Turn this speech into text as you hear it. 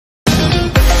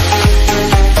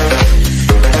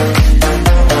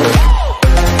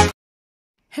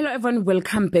Hello everyone,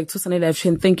 welcome back to Sunday Live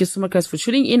Show. Thank you so much guys for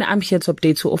tuning in. I'm here to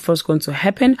update you of what's going to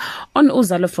happen on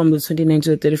UZALO from the 29th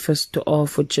to the 31st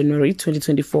of January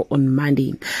 2024 on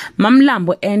Monday.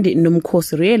 Mamlambo and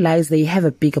Nomkhosi realize they have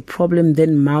a bigger problem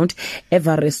than Mount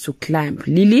Everest to climb.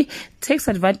 Lily takes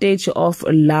advantage of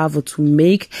love to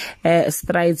make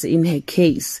strides in her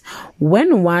case.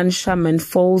 When one shaman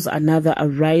falls, another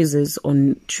arises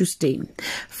on Tuesday.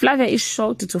 Flavia is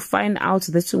shocked to find out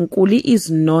that Nkuli is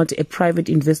not a private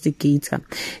investigator.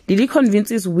 Lily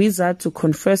convinces Wizard to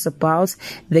confess about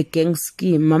the gang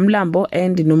scheme. Mamlambo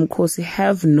and Nomkhosi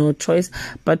have no choice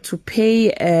but to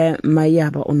pay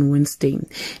Mayaba on Wednesday.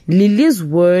 Lily's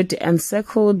word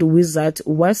encircled Wizard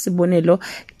while Sibonelo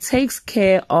takes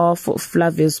care of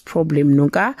Flavia's problem.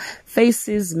 Noka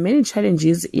faces many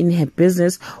challenges in her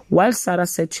business while Sarah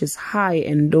searches high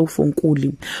and low for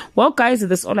Nkuli. Well guys,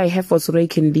 that's all I have for today. You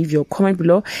can leave your comment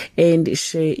below and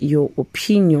share your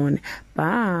opinion.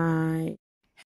 Bye.